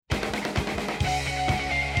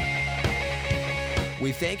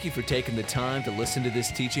We thank you for taking the time to listen to this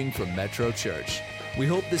teaching from Metro Church. We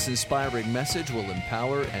hope this inspiring message will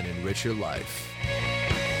empower and enrich your life.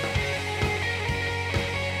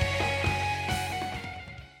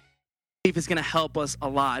 Is going to help us a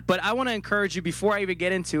lot. But I want to encourage you, before I even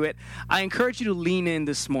get into it, I encourage you to lean in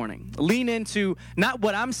this morning. Lean into not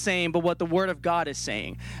what I'm saying, but what the Word of God is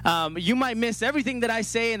saying. You might miss everything that I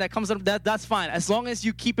say, and that comes up. That's fine. As long as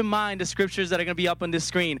you keep in mind the scriptures that are going to be up on this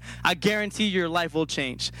screen, I guarantee your life will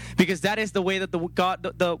change. Because that is the way that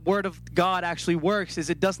the Word of God actually works, is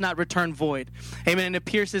it does not return void. Amen. And it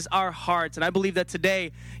pierces our hearts. And I believe that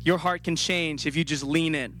today, your heart can change if you just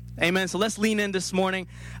lean in. Amen. So let's lean in this morning.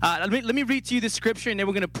 Let me read to you the scripture, and then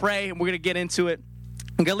we're going to pray, and we're going to get into it.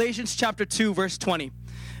 In Galatians chapter 2, verse 20,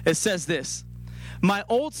 it says this: "My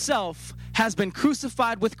old self has been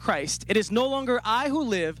crucified with Christ. It is no longer I who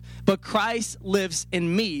live, but Christ lives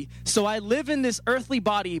in me. So I live in this earthly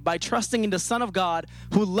body by trusting in the Son of God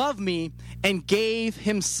who loved me and gave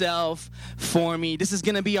himself for me." This is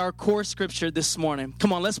going to be our core scripture this morning.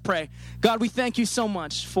 Come on, let's pray. God, we thank you so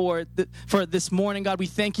much for this morning. God, we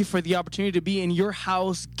thank you for the opportunity to be in your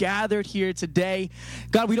house, gathered here today.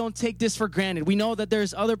 God, we don't take this for granted. We know that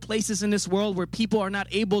there's other places in this world where people are not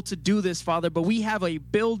able to do this, Father, but we have a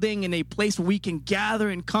building and a place where we can gather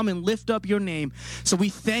and come and lift up your name. So we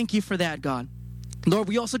thank you for that, God. Lord,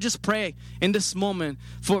 we also just pray in this moment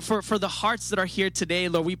for the hearts that are here today,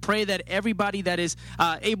 Lord. We pray that everybody that is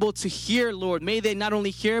able to hear, Lord, may they not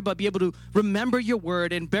only hear, but be able to remember your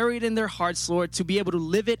word and bury it in their hearts, Lord, to be able to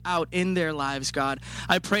live it out in their lives, God.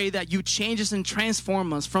 I pray that you change us and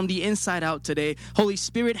transform us from the inside out today. Holy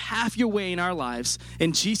Spirit, have your way in our lives.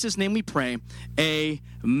 In Jesus' name we pray.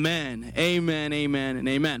 Amen. Amen, amen, and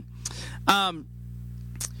amen. I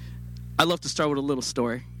love to start with a little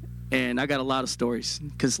story. And I got a lot of stories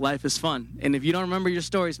because life is fun. And if you don't remember your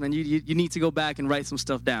stories, man, you need to go back and write some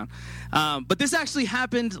stuff down. But this actually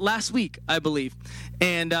happened last week, I believe.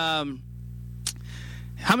 And how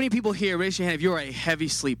many people here, raise your hand if you're a heavy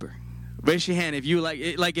sleeper? Raise your hand if you if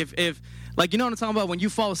you know what I'm talking about? When you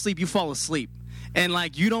fall asleep, you fall asleep. And,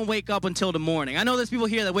 you don't wake up until the morning. I know there's people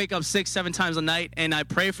here that wake up 6-7 times a night, and I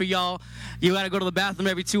pray for y'all. You got to go to the bathroom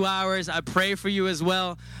every 2 hours. I pray for you as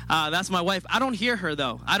well. That's my wife. I don't hear her,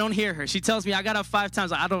 though. I don't hear her. She tells me I got up 5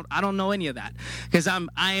 times. I don't know any of that because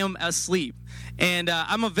I am asleep. And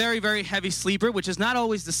I'm a very, very heavy sleeper, which is not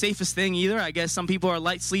always the safest thing either. I guess some people are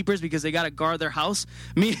light sleepers because they got to guard their house.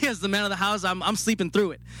 Me, as the man of the house, I'm sleeping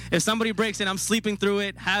through it. If somebody breaks in, I'm sleeping through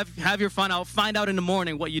it. Have your fun. I'll find out in the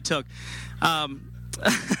morning what you took.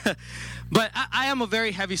 But I am a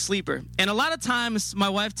very heavy sleeper. And a lot of times my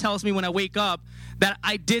wife tells me when I wake up that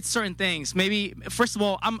I did certain things. Maybe, first of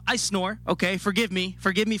all, I snore, okay? Forgive me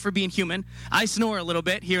for being human. I snore a little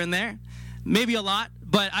bit here and there. Maybe a lot,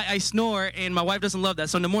 but I snore, and my wife doesn't love that.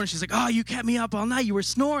 So in the morning, she's like, "Oh, you kept me up all night. You were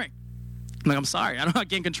snoring." I'm like, "I'm sorry. I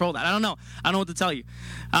can't control that. I don't know. I don't know what to tell you."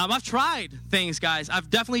 I've tried things, guys. I've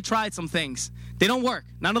definitely tried some things. They don't work.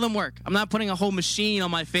 None of them work. I'm not putting a whole machine on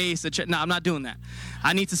my face. No, I'm not doing that.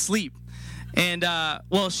 I need to sleep. And,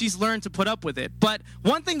 she's learned to put up with it. But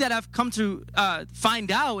one thing that I've come to find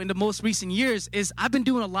out in the most recent years is I've been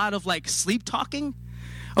doing a lot of, sleep talking,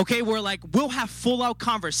 okay, where, we'll have full-out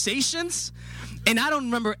conversations, and I don't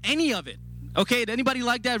remember any of it. Okay, anybody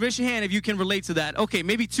like that? Raise your hand if you can relate to that. Okay,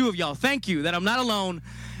 maybe 2 of y'all. Thank you that I'm not alone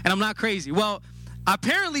and I'm not crazy. Well,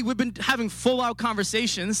 apparently we've been having full-out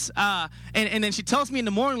conversations, and then she tells me in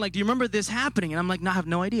the morning, "Do you remember this happening?" And I'm like, "No, I have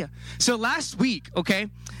no idea." So last week, I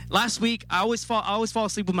always fall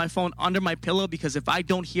asleep with my phone under my pillow because if I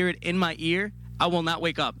don't hear it in my ear, I will not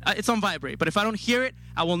wake up. It's on vibrate, but if I don't hear it,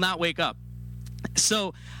 I will not wake up.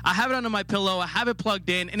 So I have it under my pillow, I have it plugged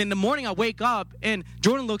in, and in the morning I wake up, and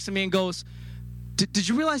Jordan looks at me and goes, Did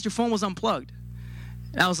you realize your phone was unplugged?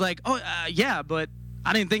 And I was like, "Oh, yeah, but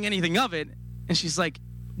I didn't think anything of it." And she's like,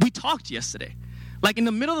 "We talked yesterday, in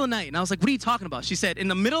the middle of the night." And I was like, "What are you talking about?" She said, "In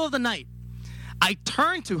the middle of the night, I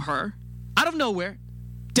turned to her out of nowhere,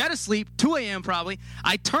 dead asleep, 2 a.m. probably.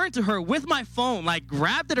 I turned to her with my phone,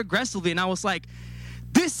 grabbed it aggressively, and I was like,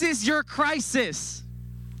 'This is your crisis.'"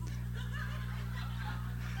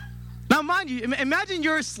 Now, mind you, imagine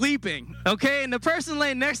you're sleeping, okay, and the person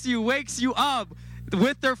laying next to you wakes you up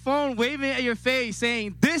with their phone waving at your face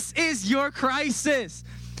saying, "This is your crisis."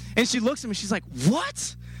 And she looks at me, she's like,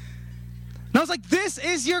 "What?" And I was like, "This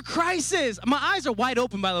is your crisis." My eyes are wide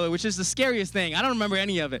open, by the way, which is the scariest thing. I don't remember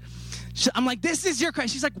any of it. I'm like, "This is your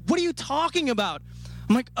crisis." She's like, "What are you talking about?"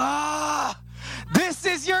 I'm like, "This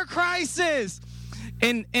is your crisis."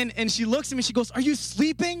 And she looks at me, she goes, "Are you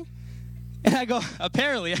sleeping?" And I go,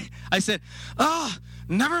 "Apparently." I said,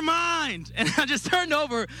 never mind. And I just turned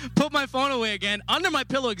over, put my phone away again, under my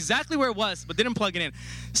pillow exactly where it was, but didn't plug it in.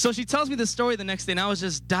 So she tells me the story the next day, and I was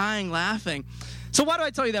just dying laughing. So why do I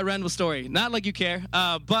tell you that random story? Not like you care,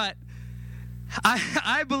 but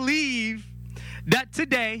I believe that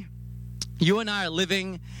today you and I are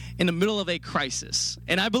living in the middle of a crisis.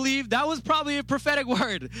 And I believe that was probably a prophetic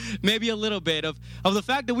word, maybe a little bit, of the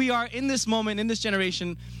fact that we are in this moment, in this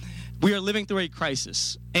generation, we are living through a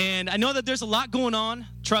crisis. And I know that there's a lot going on.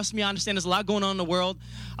 Trust me, I understand there's a lot going on in the world.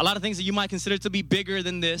 A lot of things that you might consider to be bigger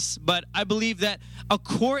than this. But I believe that a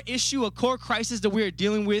core issue, a core crisis that we are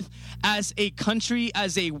dealing with as a country,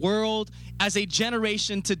 as a world, as a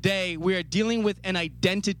generation today, we are dealing with an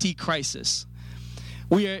identity crisis.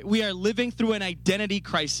 We are living through an identity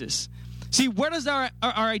crisis. See, where does our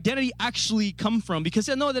identity actually come from? Because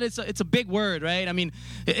I know that it's a big word, right? I mean,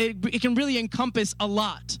 it can really encompass a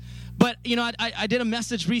lot. But, you know, I did a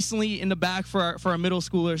message recently in the back for our middle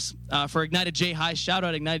schoolers, for Ignited J High. Shout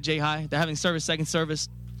out Ignited J High. They're having second service.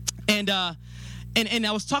 And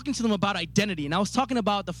I was talking to them about identity, and I was talking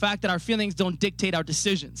about the fact that our feelings don't dictate our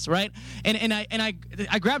decisions, right? And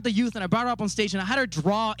I grabbed the youth and I brought her up on stage, and I had her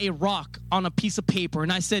draw a rock on a piece of paper,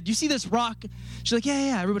 and I said, "You see this rock?" She's like,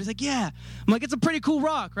 "Yeah." Everybody's like, "Yeah." I'm like, "It's a pretty cool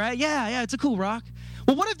rock, right?" Yeah, it's a cool rock.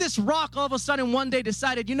 Well, what if this rock all of a sudden one day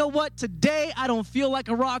decided, you know what? Today I don't feel like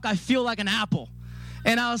a rock, I feel like an apple.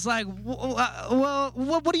 And I was like, well,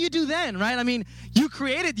 what do you do then, right? I mean, you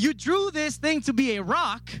drew this thing to be a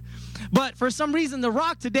rock, but for some reason the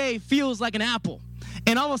rock today feels like an apple.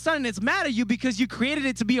 And all of a sudden it's mad at you because you created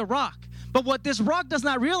it to be a rock. But what this rock does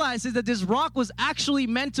not realize is that this rock was actually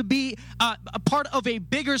meant to be a part of a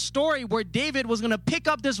bigger story where David was going to pick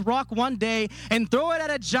up this rock one day and throw it at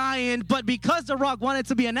a giant. But because the rock wanted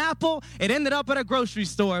to be an apple, it ended up at a grocery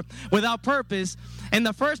store without purpose. And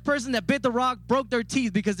the first person that bit the rock broke their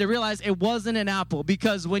teeth because they realized it wasn't an apple.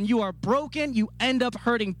 Because when you are broken, you end up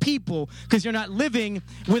hurting people because you're not living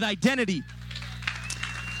with identity.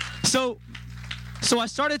 So I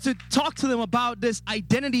started to talk to them about this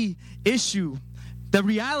identity issue. The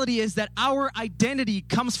reality is that our identity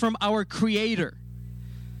comes from our Creator.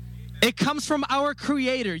 It comes from our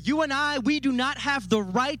Creator. You and I, we do not have the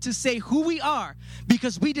right to say who we are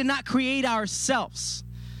because we did not create ourselves.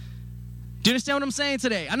 Do you understand what I'm saying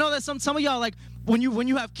today? I know that some of y'all, like, when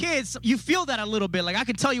you have kids, you feel that a little bit. Like, I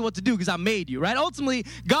can tell you what to do because I made you, right? Ultimately,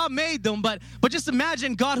 God made them, but just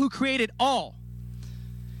imagine God who created all.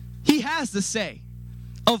 He has the say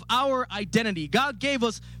of our identity. God gave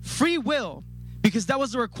us free will because that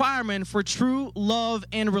was a requirement for true love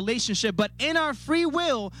and relationship. But in our free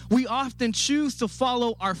will, we often choose to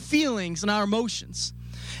follow our feelings and our emotions.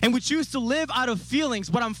 And we choose to live out of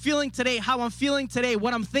feelings. What I'm feeling today, how I'm feeling today,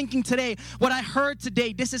 what I'm thinking today, what I heard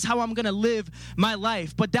today. This is how I'm going to live my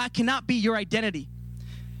life. But that cannot be your identity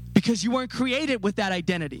because you weren't created with that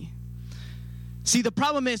identity. See, the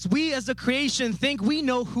problem is we as a creation think we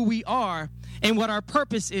know who we are and what our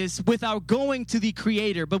purpose is without going to the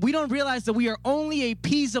Creator. But we don't realize that we are only a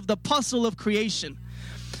piece of the puzzle of creation.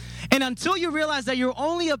 And until you realize that you're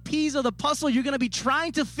only a piece of the puzzle, you're going to be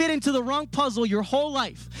trying to fit into the wrong puzzle your whole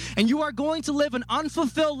life. And you are going to live an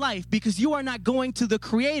unfulfilled life because you are not going to the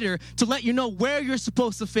Creator to let you know where you're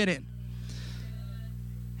supposed to fit in.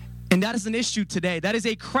 And that is an issue today. That is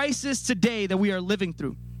a crisis today that we are living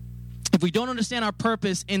through. If we don't understand our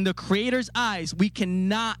purpose in the Creator's eyes, we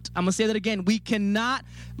cannot, I'm going to say that again, we cannot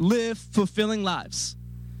live fulfilling lives.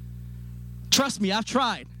 Trust me, I've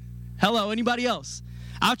tried. Hello, anybody else?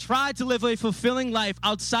 I've tried to live a fulfilling life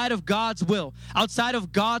outside of God's will, outside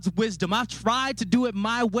of God's wisdom. I've tried to do it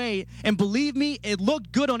my way, and believe me, it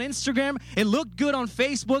looked good on Instagram, it looked good on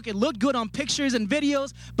Facebook, it looked good on pictures and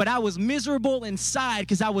videos, but I was miserable inside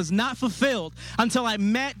because I was not fulfilled until I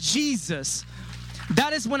met Jesus.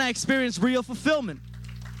 That is when I experienced real fulfillment.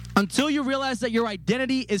 Until you realize that your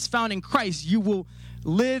identity is found in Christ, you will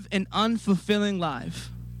live an unfulfilling life.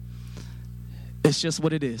 It's just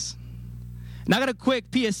what it is. And I got a quick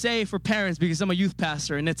PSA for parents because I'm a youth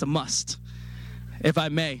pastor and it's a must, if I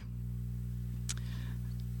may.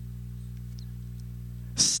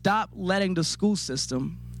 Stop letting the school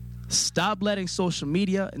system, stop letting social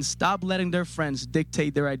media, and stop letting their friends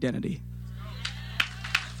dictate their identity.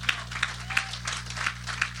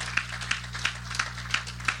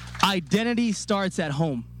 Identity starts at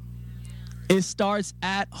home. It starts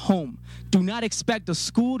at home. Do not expect the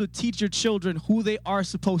school to teach your children who they are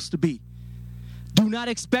supposed to be. Do not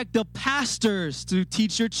expect the pastors to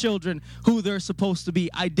teach your children who they're supposed to be.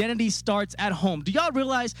 Identity starts at home. Do y'all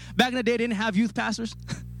realize back in the day they didn't have youth pastors?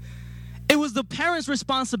 It was the parents'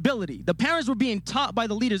 responsibility. The parents were being taught by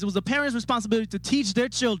the leaders. It was the parents' responsibility to teach their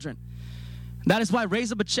children That is why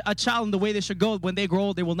raise up a child in the way they should go. When they grow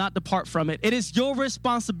old, they will not depart from it. It is your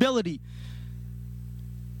responsibility.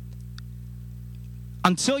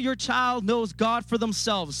 Until your child knows God for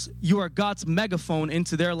themselves, you are God's megaphone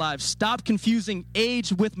into their lives. Stop confusing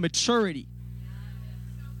age with maturity.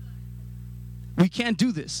 We can't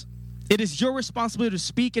do this. It is your responsibility to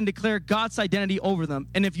speak and declare God's identity over them.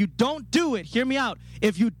 And if you don't do it, hear me out.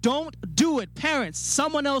 If you don't do it, parents,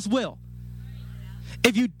 someone else will.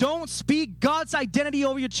 If you don't speak God's identity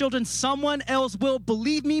over your children, someone else will.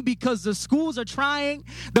 Believe me, because the schools are trying,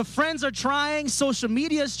 the friends are trying, social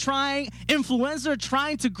media is trying, influencers are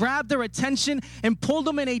trying to grab their attention and pull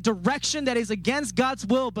them in a direction that is against God's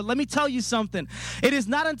will. But let me tell you something. It is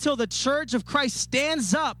not until the church of Christ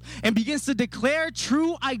stands up and begins to declare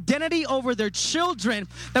true identity over their children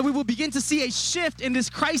that we will begin to see a shift in this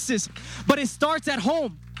crisis. But it starts at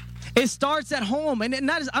home. It starts at home. And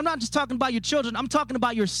I'm not just talking about your children. I'm talking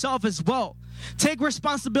about yourself as well. Take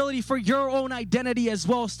responsibility for your own identity as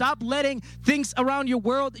well. Stop letting things around your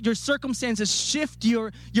world, your circumstances, shift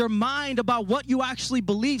your mind about what you actually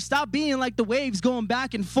believe. Stop being like the waves going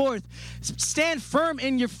back and forth. Stand firm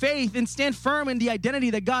in your faith and stand firm in the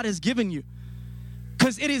identity that God has given you.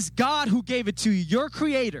 Because it is God who gave it to you, your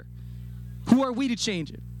creator. Who are we to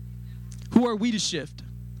change it? Who are we to shift?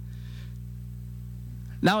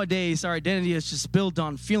 Nowadays, our identity is just built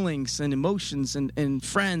on feelings and emotions and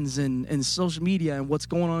friends and social media and what's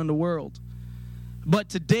going on in the world. But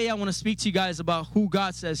today, I want to speak to you guys about who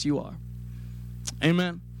God says you are.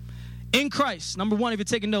 Amen. In Christ, number one, if you're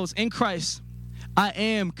taking notes, in Christ, I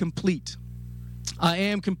am complete. I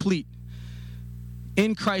am complete.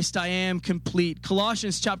 In Christ, I am complete.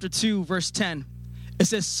 Colossians chapter 2, verse 10. It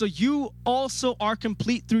says, so you also are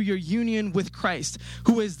complete through your union with Christ,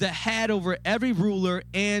 who is the head over every ruler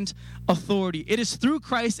and authority. It is through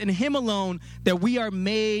Christ and him alone that we are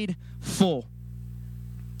made full,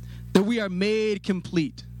 that we are made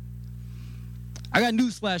complete. I got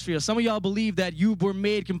news flash for you. Some of y'all believe that you were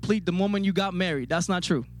made complete the moment you got married. That's not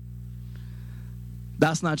true.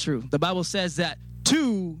 That's not true. The Bible says that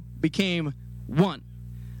two became one,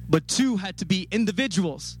 but two had to be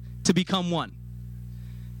individuals to become one.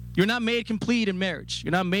 You're not made complete in marriage.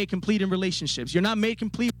 You're not made complete in relationships. You're not made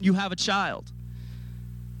complete when you have a child.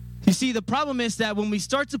 You see, the problem is that when we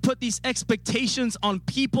start to put these expectations on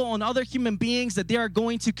people, on other human beings, that they are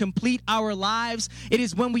going to complete our lives, it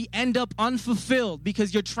is when we end up unfulfilled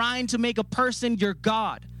because you're trying to make a person your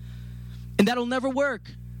God. And that'll never work.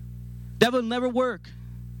 That will never work.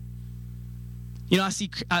 You know, I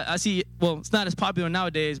see, well, it's not as popular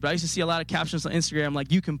nowadays, but I used to see a lot of captions on Instagram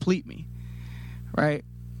like, you complete me, right?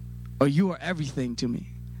 Or you are everything to me.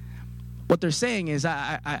 What they're saying is,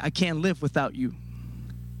 I can't live without you.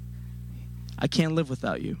 I can't live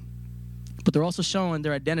without you. But they're also showing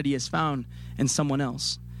their identity is found in someone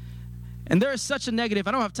else. And there is such a negative,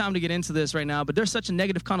 I don't have time to get into this right now, but there's such a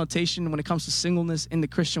negative connotation when it comes to singleness in the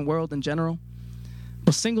Christian world in general.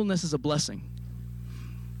 But singleness is a blessing.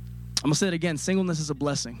 I'm going to say it again, singleness is a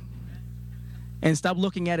blessing. And stop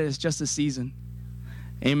looking at it as just a season.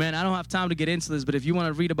 Amen. I don't have time to get into this, but if you want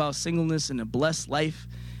to read about singleness and a blessed life,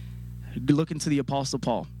 look into the Apostle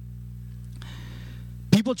Paul.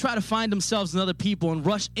 People try to find themselves in other people and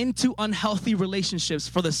rush into unhealthy relationships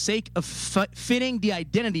for the sake of fitting the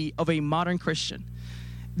identity of a modern Christian.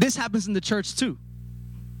 This happens in the church too.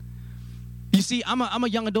 You see, I'm a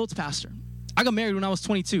young adults pastor. I got married when I was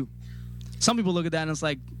 22. Some people look at that and it's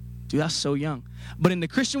like, dude, that's so young. But in the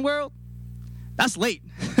Christian world, that's late.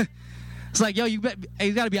 It's like, yo, you got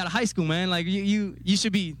to be out of high school, man. Like, you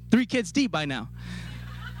should be 3 kids deep by now.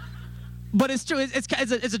 But it's true.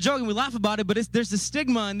 It's a joke, and we laugh about it. But there's this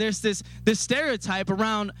stigma and there's this stereotype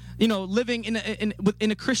around, you know, living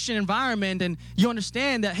in a Christian environment. And you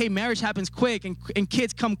understand that, hey, marriage happens quick and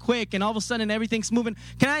kids come quick, and all of a sudden everything's moving.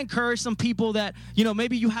 Can I encourage some people that, you know,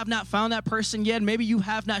 maybe you have not found that person yet, maybe you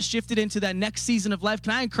have not shifted into that next season of life?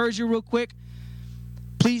 Can I encourage you real quick?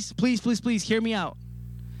 Please, please, please, please hear me out.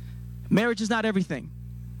 Marriage is not everything.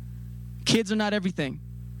 Kids are not everything.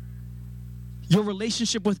 Your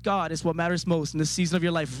relationship with God is what matters most in this season of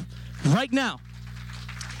your life right now.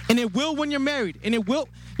 And it will when you're married. And it will,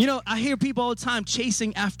 you know, I hear people all the time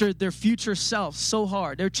chasing after their future self so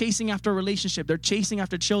hard. They're chasing after a relationship. They're chasing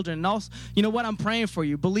after children. And also, you know what? I'm praying for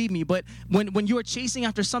you. Believe me. But when you are chasing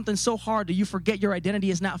after something so hard that you forget your identity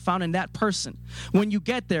is not found in that person, when you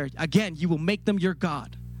get there, again, you will make them your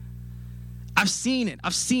God. I've seen it.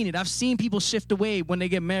 I've seen people shift away when they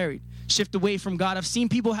get married, shift away from God. I've seen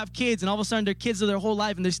people have kids, and all of a sudden their kids are their whole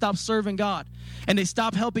life, and they stop serving God, and they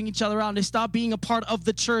stop helping each other out, and they stop being a part of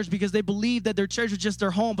the church because they believe that their church is just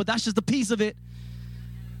their home, but that's just a piece of it.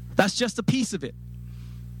 That's just a piece of it.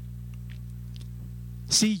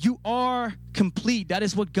 See, you are complete. That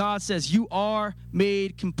is what God says. You are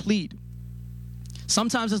made complete.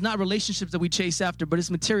 Sometimes it's not relationships that we chase after, but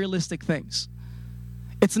it's materialistic things.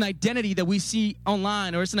 It's an identity that we see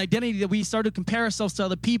online, or it's an identity that we start to compare ourselves to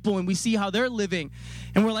other people, and we see how they're living.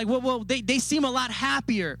 And we're like, well, they seem a lot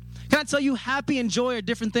happier. Can I tell you, happy and joy are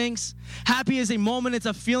different things? Happy is a moment, it's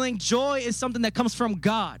a feeling. Joy is something that comes from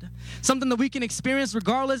God, something that we can experience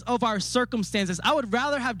regardless of our circumstances. I would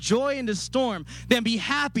rather have joy in the storm than be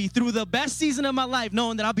happy through the best season of my life,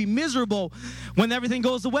 knowing that I'll be miserable when everything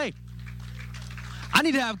goes away. I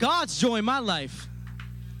need to have God's joy in my life.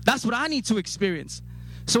 That's what I need to experience.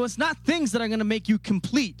 So it's not things that are going to make you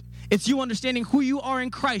complete. It's you understanding who you are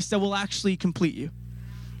in Christ that will actually complete you.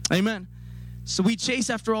 Amen. So we chase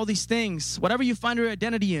after all these things. Whatever you find your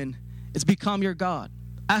identity in, it's become your God.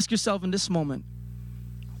 Ask yourself in this moment,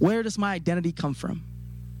 where does my identity come from?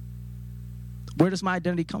 Where does my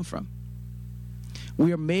identity come from?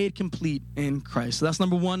 We are made complete in Christ. So that's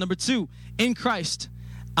number one. Number two, in Christ,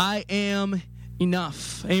 I am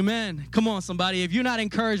enough. Amen. Come on, somebody. If you're not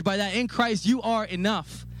encouraged by that, in Christ, you are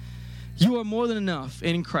enough. You are more than enough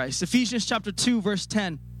in Christ. Ephesians chapter 2, verse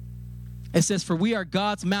 10. It says, for we are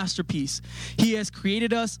God's masterpiece. He has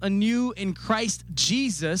created us anew in Christ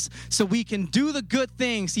Jesus so we can do the good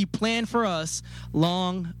things he planned for us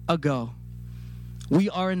long ago. We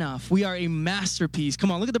are enough. We are a masterpiece. Come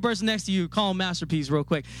on, look at the person next to you. Call him masterpiece real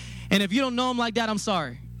quick. And if you don't know him like that, I'm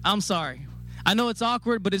sorry. I'm sorry. I know it's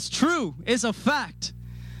awkward, but it's true. It's a fact.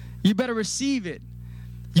 You better receive it.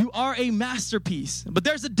 You are a masterpiece. But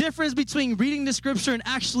there's a difference between reading the scripture and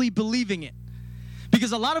actually believing it.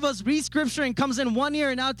 Because a lot of us read scripture and comes in one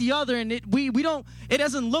ear and out the other, and it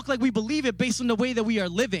doesn't look like we believe it based on the way that we are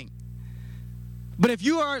living. But if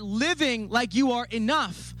you are living like you are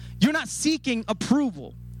enough, you're not seeking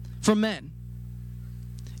approval from men.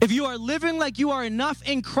 If you are living like you are enough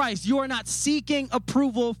in Christ, you are not seeking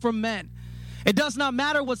approval from men. It does not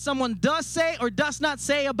matter what someone does say or does not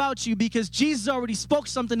say about you, because Jesus already spoke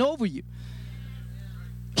something over you.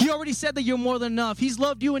 He already said that you're more than enough. He's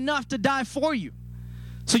loved you enough to die for you.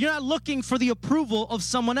 So you're not looking for the approval of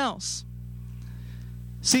someone else.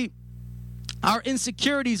 See, our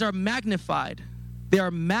insecurities are magnified. They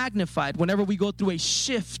are magnified whenever we go through a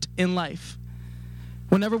shift in life.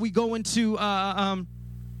 Whenever we go into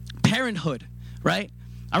parenthood, right?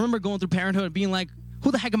 I remember going through parenthood and being like,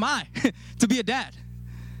 who the heck am I to be a dad?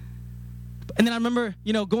 And then I remember,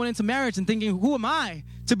 going into marriage and thinking, who am I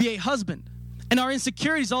to be a husband? And our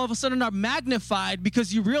insecurities all of a sudden are magnified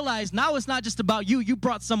because you realize now it's not just about you. You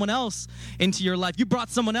brought someone else into your life. You brought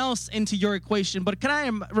someone else into your equation. But can I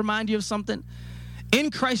remind you of something? In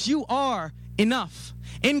Christ, you are enough.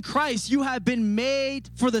 In Christ, you have been made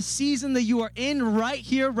for the season that you are in right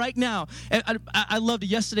here, right now. And I loved it.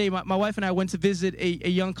 Yesterday, my wife and I went to visit a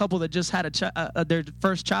young couple that just had their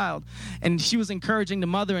first child. And she was encouraging the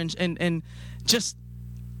mother and just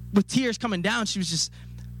with tears coming down, she was just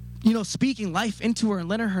speaking life into her and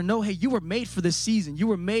letting her know, hey, you were made for this season. You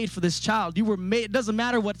were made for this child. You were made. It doesn't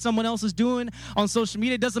matter what someone else is doing on social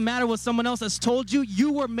media. It doesn't matter what someone else has told you.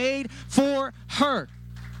 You were made for her.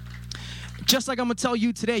 Just like I'm going to tell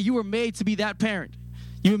you today, you were made to be that parent.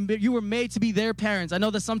 You were made to be their parents. I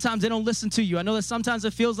know that sometimes they don't listen to you. I know that sometimes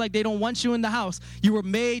it feels like they don't want you in the house. You were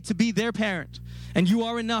made to be their parent, and you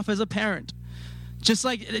are enough as a parent. Just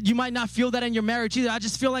like you might not feel that in your marriage either. I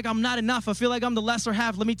just feel like I'm not enough. I feel like I'm the lesser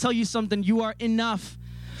half. Let me tell you something. You are enough.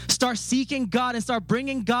 Start seeking God and start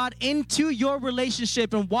bringing God into your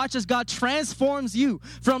relationship and watch as God transforms you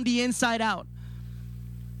from the inside out.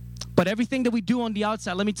 But everything that we do on the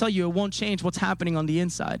outside, let me tell you, it won't change what's happening on the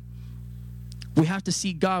inside. We have to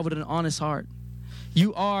seek God with an honest heart.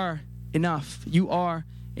 You are enough. You are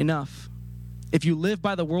enough. If you live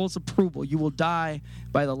by the world's approval, you will die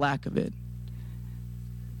by the lack of it.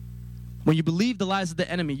 When you believe the lies of the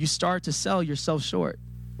enemy, you start to sell yourself short.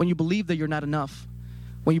 When you believe that you're not enough,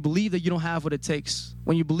 when you believe that you don't have what it takes,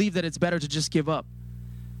 when you believe that it's better to just give up,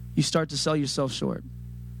 you start to sell yourself short.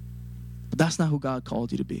 But that's not who God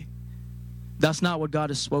called you to be. That's not what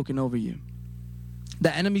God has spoken over you.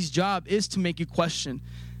 The enemy's job is to make you question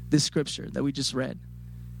this scripture that we just read.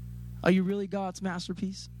 Are you really God's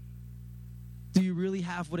masterpiece? Do you really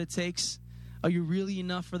have what it takes? Are you really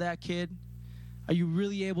enough for that kid? Are you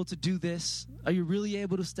really able to do this? Are you really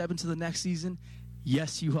able to step into the next season?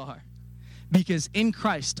 Yes, you are. Because in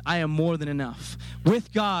Christ, I am more than enough.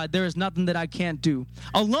 With God, there is nothing that I can't do.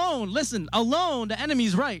 Alone, listen, alone, the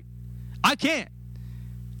enemy's right. I can't.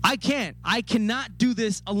 I cannot do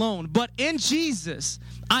this alone. But in Jesus,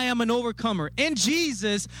 I am an overcomer. In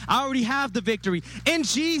Jesus, I already have the victory. In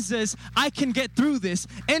Jesus, I can get through this.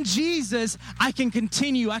 In Jesus, I can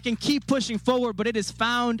continue. I can keep pushing forward, but it is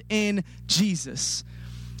found in Jesus.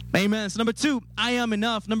 Amen. So number 2, I am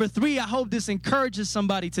enough. Number 3, I hope this encourages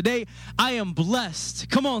somebody today. I am blessed.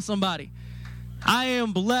 Come on, somebody. I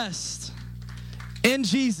am blessed. In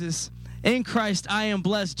Jesus, in Christ, I am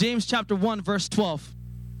blessed. James chapter 1, verse 12.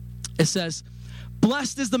 It says,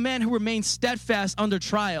 blessed is the man who remains steadfast under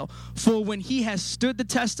trial, for when he has stood the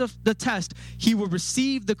test, he will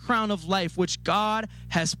receive the crown of life which God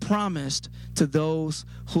has promised to those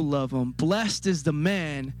who love him. Blessed is the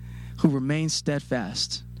man who remains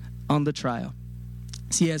steadfast under trial.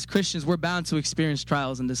 See, as Christians, we're bound to experience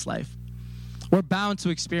trials in this life. We're bound to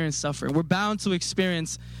experience suffering. We're bound to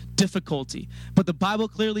experience difficulty. But the Bible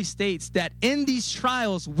clearly states that in these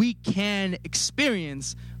trials, we can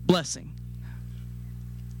experience blessing.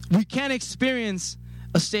 We can experience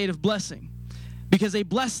a state of blessing, because a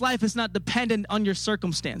blessed life is not dependent on your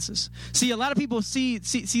circumstances. See, a lot of people see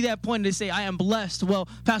that point and they say, I am blessed. Well,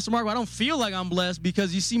 Pastor Mark, I don't feel like I'm blessed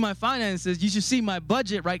because you see my finances. You should see my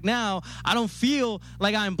budget right now. I don't feel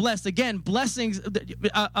like I'm blessed. Again, blessings,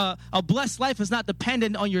 a blessed life is not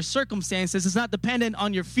dependent on your circumstances. It's not dependent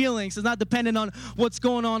on your feelings. It's not dependent on what's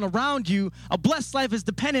going on around you. A blessed life is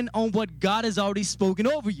dependent on what God has already spoken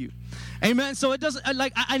over you. Amen. So it doesn't,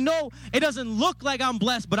 I know it doesn't look like I'm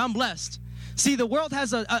blessed, but I'm blessed. See, the world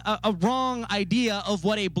has a wrong idea of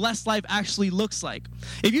what a blessed life actually looks like.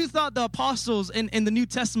 If you thought the apostles in the New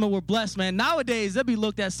Testament were blessed, man, nowadays they'll be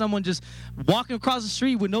looked at someone just walking across the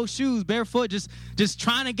street with no shoes, barefoot, just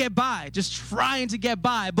trying to get by,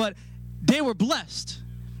 but they were blessed.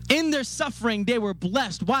 In their suffering, they were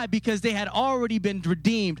blessed. Why? Because they had already been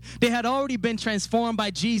redeemed. They had already been transformed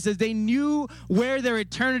by Jesus. They knew where their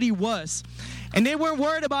eternity was. And they weren't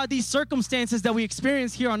worried about these circumstances that we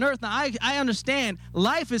experience here on earth. Now, I understand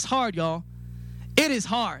life is hard, y'all. It is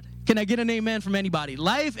hard. Can I get an amen from anybody?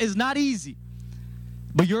 Life is not easy,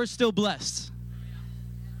 but you're still blessed.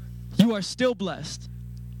 You are still blessed.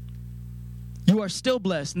 You are still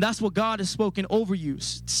blessed. And that's what God has spoken over you.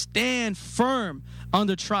 Stand firm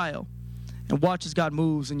under trial and watch as God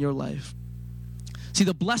moves in your life. See,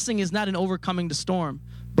 the blessing is not in overcoming the storm,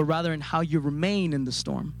 but rather in how you remain in the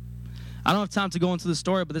storm. I don't have time to go into the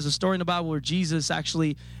story, but there's a story in the Bible where Jesus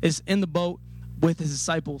actually is in the boat with his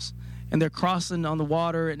disciples, and they're crossing on the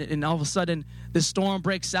water, and all of a sudden the storm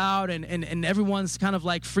breaks out, and everyone's kind of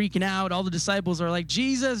like freaking out. All the disciples are like,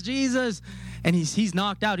 Jesus, Jesus, and he's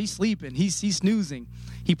knocked out. He's sleeping. He's snoozing.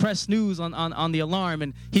 He pressed snooze on the alarm,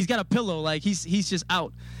 and he's got a pillow, like he's just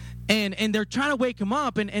out. And they're trying to wake him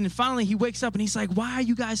up, and finally he wakes up, and he's like, why are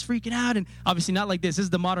you guys freaking out? And obviously not like this. This is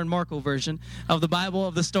the modern Marco version of the Bible,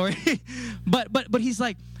 of the story. but he's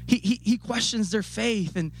like, he questions their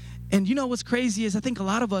faith. And you know what's crazy is I think a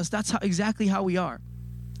lot of us, that's exactly how we are.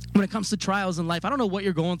 When it comes to trials in life, I don't know what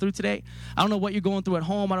you're going through today. I don't know what you're going through at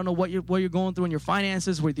home. I don't know what you're going through in your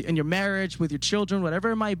finances, in your marriage, with your children,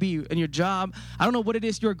 whatever it might be, in your job. I don't know what it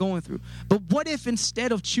is you're going through. But what if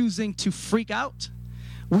instead of choosing to freak out,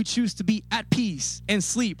 we choose to be at peace and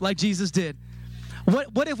sleep like Jesus did?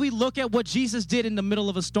 What if we look at what Jesus did in the middle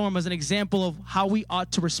of a storm as an example of how we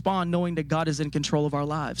ought to respond, knowing that God is in control of our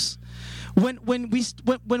lives? When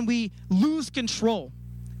we lose control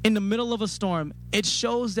in the middle of a storm, it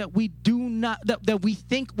shows that we do not that we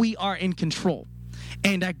think we are in control,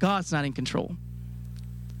 and that God's not in control.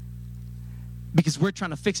 Because we're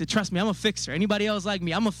trying to fix it. Trust me, I'm a fixer. Anybody else like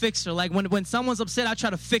me? I'm a fixer. Like when someone's upset, I try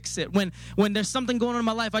to fix it. When there's something going on in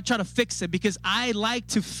my life, I try to fix it because I like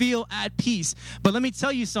to feel at peace. But let me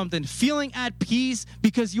tell you something. Feeling at peace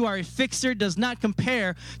because you are a fixer does not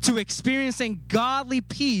compare to experiencing godly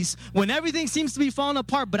peace when everything seems to be falling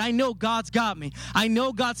apart, but I know God's got me. I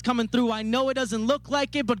know God's coming through. I know it doesn't look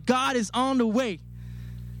like it, but God is on the way.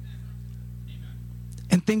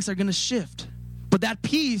 And things are going to shift. But that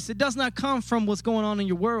peace, it does not come from what's going on in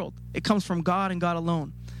your world. It comes from God and God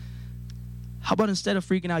alone. How about instead of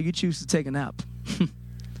freaking out, you choose to take a nap?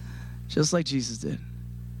 Just like Jesus did.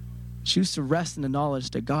 Choose to rest in the knowledge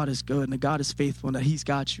that God is good and that God is faithful and that he's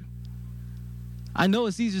got you. I know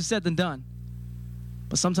it's easier said than done,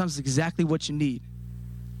 but sometimes it's exactly what you need.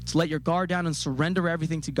 To let your guard down and surrender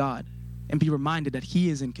everything to God and be reminded that he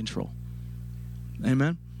is in control.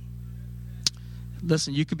 Amen.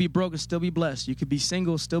 Listen, you could be broke and still be blessed. You could be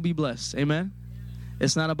single, still be blessed. Amen?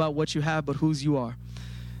 It's not about what you have, but whose you are.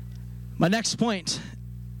 My next point,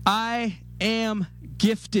 I am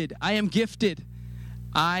gifted. I am gifted.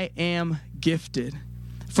 I am gifted.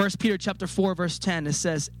 1 Peter chapter 4, verse 10, it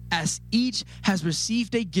says, as each has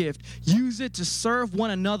received a gift, use it to serve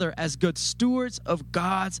one another as good stewards of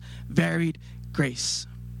God's varied grace.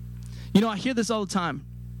 You know, I hear this all the time.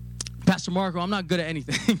 Pastor Marco, I'm not good at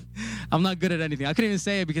anything. I'm not good at anything. I couldn't even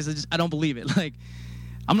say it because I don't believe it. Like,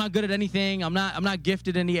 I'm not good at anything. I'm not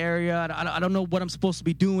gifted in the area. I don't know what I'm supposed to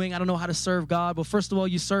be doing. I don't know how to serve God. But first of all,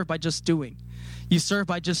 you serve by just doing. You serve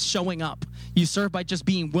by just showing up. You serve by just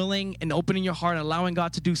being willing and opening your heart and allowing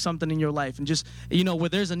God to do something in your life. And just, you know, where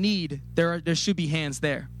there's a need, there should be hands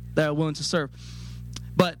there that are willing to serve.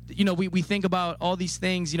 But, you know, we think about all these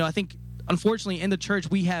things. You know, I think, unfortunately, in the church,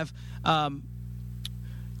 we have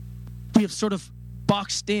sort of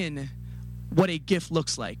boxed in what a gift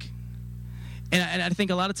looks like. And I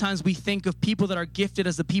think a lot of times we think of people that are gifted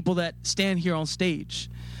as the people that stand here on stage.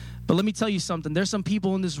 But let me tell you something. There's some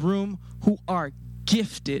people in this room who are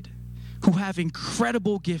gifted, who have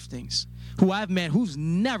incredible giftings, who I've met, who's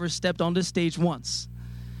never stepped on this stage once.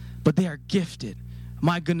 But they are gifted.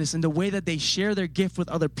 My goodness, and the way that they share their gift with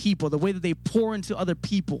other people, the way that they pour into other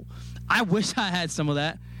people. I wish I had some of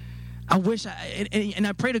that. I wish and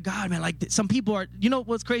I pray to God, man, like some people are, you know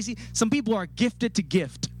what's crazy? Some people are gifted to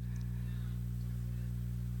gift.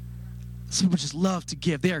 Some people just love to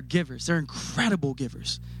give. They are givers. They're incredible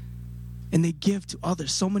givers. And they give to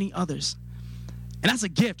others, so many others. And that's a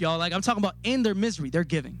gift, y'all. Like, I'm talking about in their misery, they're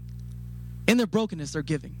giving. In their brokenness, they're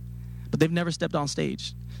giving. But they've never stepped on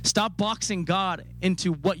stage. Stop boxing God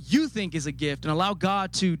into what you think is a gift and allow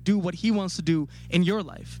God to do what he wants to do in your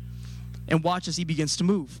life. And watch as he begins to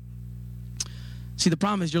move. See, the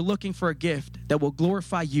problem is you're looking for a gift that will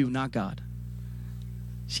glorify you, not God.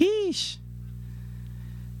 Sheesh.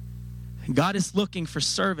 God is looking for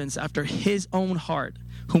servants after his own heart,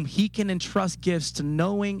 whom he can entrust gifts to,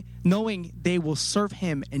 knowing they will serve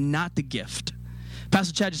him and not the gift.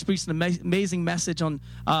 Pastor Chad just preached an amazing message on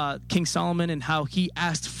King Solomon and how he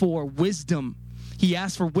asked for wisdom. He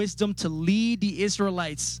asked for wisdom to lead the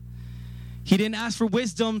Israelites. He didn't ask for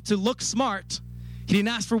wisdom to look smart. He didn't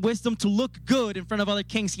ask for wisdom to look good in front of other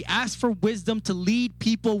kings. He asked for wisdom to lead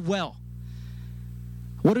people well.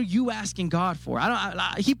 What are you asking God for?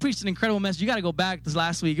 He preached an incredible message. You got to go back this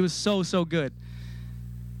last week. It was so good.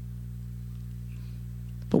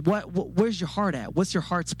 But where's your heart at? What's your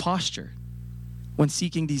heart's posture when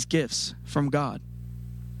seeking these gifts from God?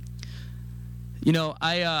 You know,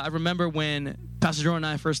 I remember when Pastor Jordan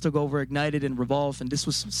and I first took over Ignited and Revolve, and this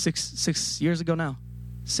was six years ago now.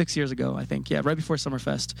 6 years ago, I think. Yeah, right before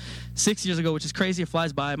Summerfest. 6 years ago, which is crazy. It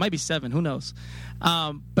flies by. It might be 7. Who knows? But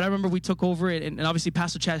I remember we took over it, and obviously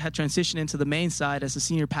Pastor Chad had transitioned into the main side as a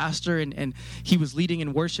senior pastor, and he was leading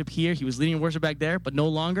in worship here. He was leading in worship back there, but no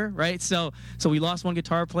longer, right? So we lost one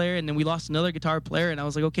guitar player, and then we lost another guitar player, and I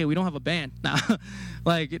was like, okay, we don't have a band now.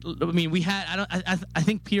 We had, I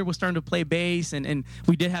think Peter was starting to play bass, and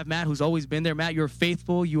we did have Matt, who's always been there. Matt, you're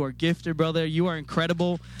faithful. You are gifted, brother. You are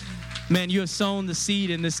incredible. Man, you have sown the seed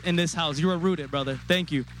in this house. You are rooted, brother.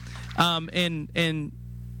 Thank you. And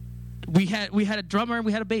we had a drummer and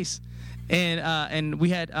we had a bass, and we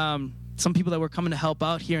had some people that were coming to help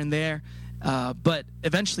out here and there. But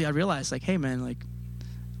eventually, I realized, like, hey, man, like,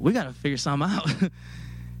 we got to figure something out.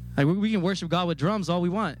 Like, we can worship God with drums all we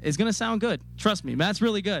want. It's gonna sound good. Trust me, Matt's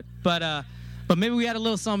really good. But maybe we had a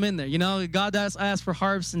little something in there. You know, God asked for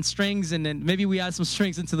harps and strings, and then maybe we add some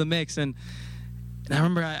strings into the mix. And I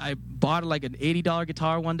remember I bought like an $80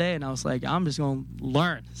 guitar one day, and I was like, I'm just going to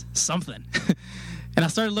learn something. And I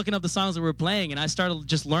started looking up the songs that we were playing, and I started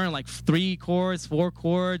just learning like 3 chords, 4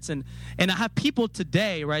 chords. And I have people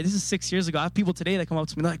today, right? This is 6 years ago. I have people today that come up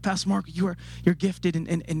to me like, Pastor Mark, you're gifted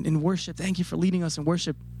in worship. Thank you for leading us in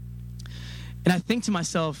worship. And I think to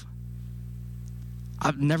myself,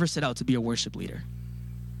 I've never set out to be a worship leader.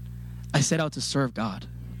 I set out to serve God.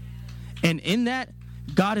 And in that,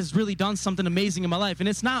 God has really done something amazing in my life. And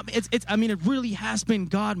it really has been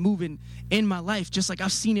God moving in my life. Just like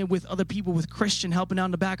I've seen it with other people, with Christian helping out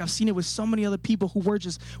in the back. I've seen it with so many other people who were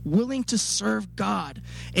just willing to serve God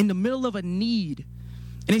in the middle of a need.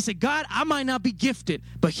 And they said, God, I might not be gifted,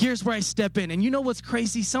 but here's where I step in. And you know what's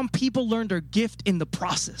crazy? Some people learn their gift in the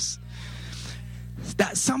process.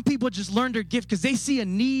 That some people just learn their gift because they see a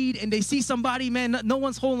need and they see somebody, man, no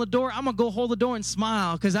one's holding the door. I'm going to go hold the door and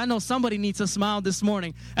smile because I know somebody needs to smile this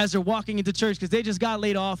morning as they're walking into church because they just got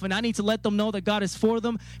laid off, and I need to let them know that God is for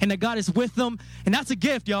them and that God is with them. And that's a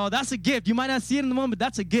gift, y'all. That's a gift. You might not see it in the moment, but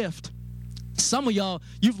that's a gift. Some of y'all,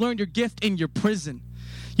 you've learned your gift in your prison.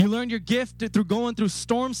 You learned your gift through going through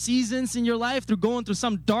storm seasons in your life, through going through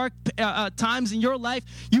some dark times in your life.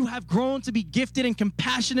 You have grown to be gifted and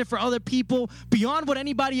compassionate for other people beyond what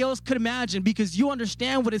anybody else could imagine, because you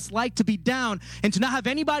understand what it's like to be down and to not have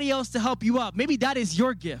anybody else to help you up. Maybe that is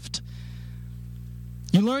your gift.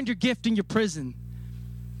 You learned your gift in your prison.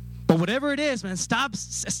 But whatever it is, man, stop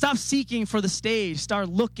seeking for the stage. Start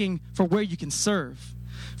looking for where you can serve,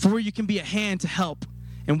 for where you can be a hand to help,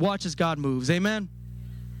 and watch as God moves. Amen?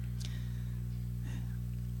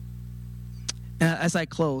 As I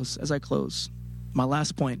close, my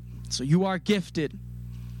last point. So you are gifted.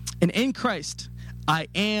 And in Christ, I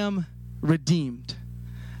am redeemed.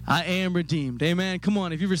 I am redeemed. Amen. Come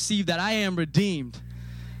on, if you received that, I am redeemed.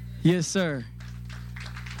 Yes, sir.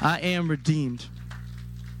 I am redeemed.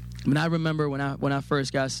 I mean, I remember when I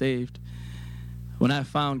first got saved, when I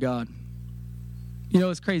found God. You know,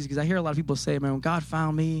 it's crazy because I hear a lot of people say, man, when God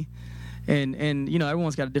found me, and you know,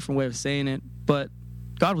 everyone's got a different way of saying it, but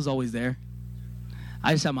God was always there.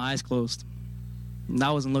 I just had my eyes closed, and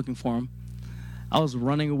I wasn't looking for him. I was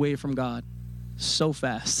running away from God so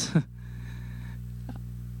fast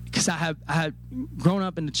because I had grown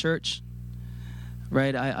up in the church,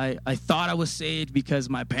 right? I thought I was saved because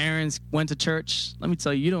my parents went to church. Let me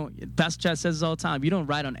tell you, Pastor Chad says this all the time, you don't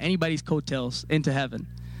ride on anybody's coattails into heaven.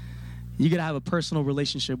 You got to have a personal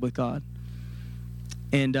relationship with God.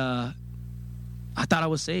 And I thought I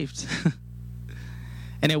was saved.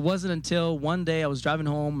 And it wasn't until one day I was driving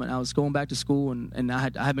home and I was going back to school, and I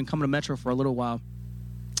had been coming to Metro for a little while.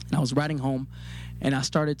 And I was riding home, and I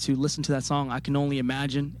started to listen to that song, I Can Only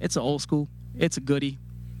Imagine. It's an old school. It's a goodie.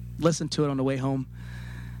 Listened to it on the way home.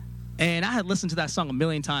 And I had listened to that song a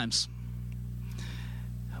million times.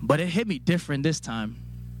 But it hit me different this time.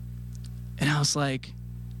 And I was like,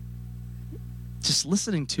 just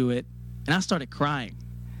listening to it, and I started crying.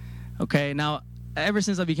 Okay, now, ever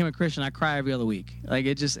since I became a Christian, I cry every other week. Like,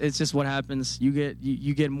 it's just what happens. You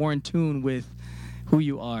get more in tune with who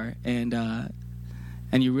you are, and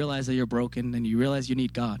you realize that you're broken, and you realize you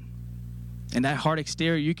need God. And that hard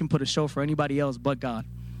exterior, you can put a show for anybody else but God,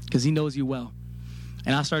 because he knows you well.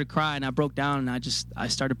 And I started crying, I broke down, and I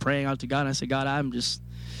started praying out to God, and I said, God,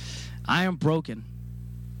 I am broken,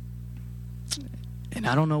 and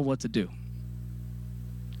I don't know what to do.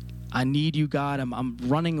 I need you, God. I'm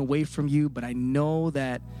running away from you, but I know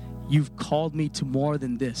that you've called me to more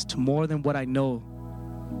than this, to more than what I know.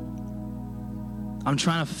 I'm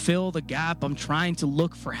trying to fill the gap. I'm trying to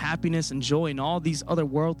look for happiness and joy in all these other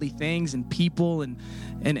worldly things and people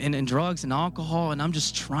and drugs and alcohol, and I'm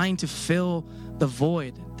just trying to fill the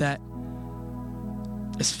void that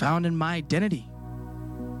is found in my identity,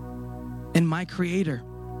 in my Creator.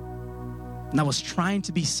 And I was trying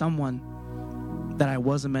to be someone that I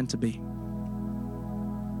wasn't meant to be.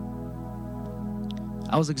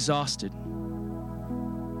 I was exhausted.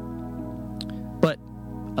 But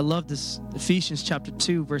I love this, Ephesians chapter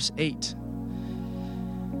 2, verse 8.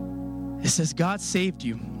 It says, God saved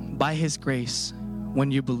you by his grace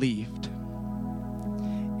when you believed.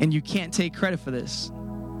 And you can't take credit for this.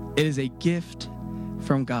 It is a gift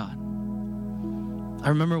from God. I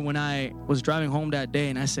remember when I was driving home that day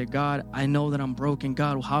and I said, God, I know that I'm broken.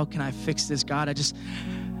 God, how can I fix this? God,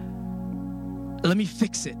 let me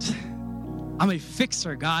fix it. I'm a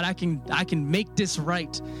fixer, God. I can make this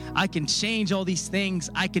right. I can change all these things.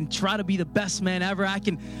 I can try to be the best man ever. I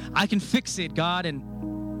can fix it, God. And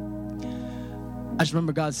I just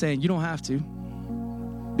remember God saying, you don't have to,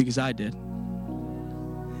 because I did.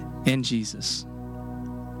 In Jesus.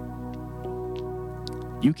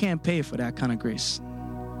 You can't pay for that kind of grace.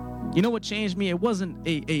 You know what changed me? It wasn't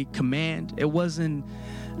a command. It wasn't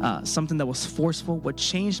something that was forceful. What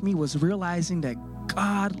changed me was realizing that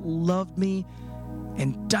God loved me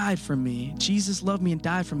and died for me. Jesus loved me and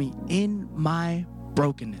died for me in my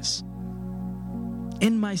brokenness,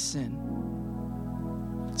 in my sin.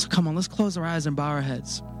 So come on, let's close our eyes and bow our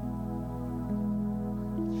heads.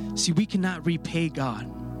 See, we cannot repay God.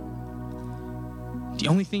 The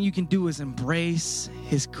only thing you can do is embrace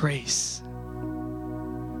his grace.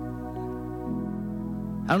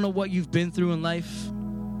 I don't know what you've been through in life.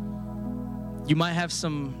 You might have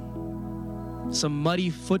some muddy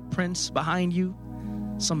footprints behind you,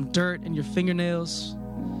 some dirt in your fingernails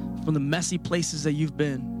from the messy places that you've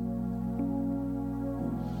been.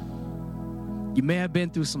 You may have been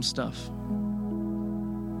through some stuff.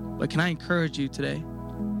 But can I encourage you today?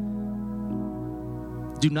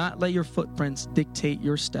 Do not let your footprints dictate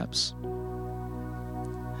your steps.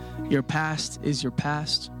 Your past is your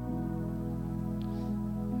past.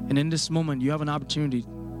 And in this moment, you have an opportunity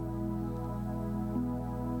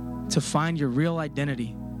to find your real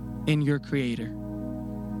identity in your Creator.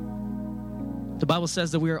 The Bible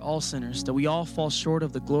says that we are all sinners, that we all fall short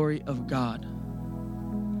of the glory of God.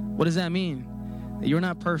 What does that mean? That you're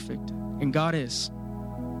not perfect, and God is.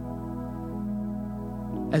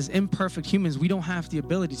 As imperfect humans, we don't have the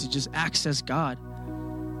ability to just access God.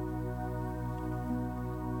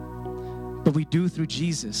 But we do through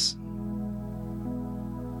Jesus.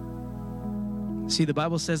 See, the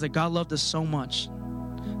Bible says that God loved us so much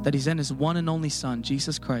that he sent his one and only Son,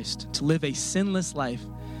 Jesus Christ, to live a sinless life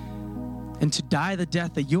and to die the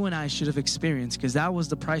death that you and I should have experienced, because that was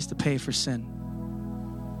the price to pay for sin.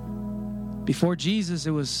 Before Jesus,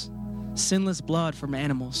 it was sinless blood from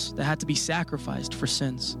animals that had to be sacrificed for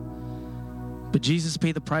sins. But Jesus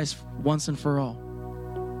paid the price once and for all.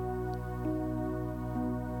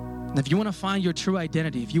 And if you want to find your true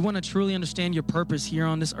identity, if you want to truly understand your purpose here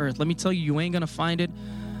on this earth, let me tell you, you ain't going to find it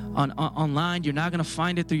online. You're not going to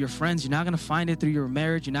find it through your friends. You're not going to find it through your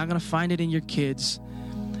marriage. You're not going to find it in your kids.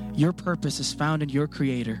 Your purpose is found in your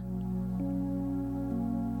Creator.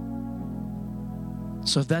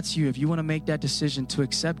 So if that's you, if you want to make that decision to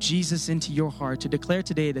accept Jesus into your heart, to declare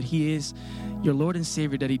today that he is your Lord and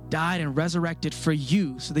Savior, that he died and resurrected for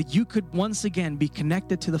you so that you could once again be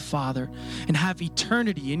connected to the Father and have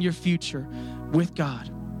eternity in your future with God.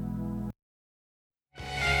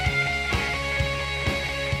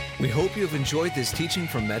 We hope you have enjoyed this teaching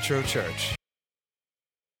from Metro Church.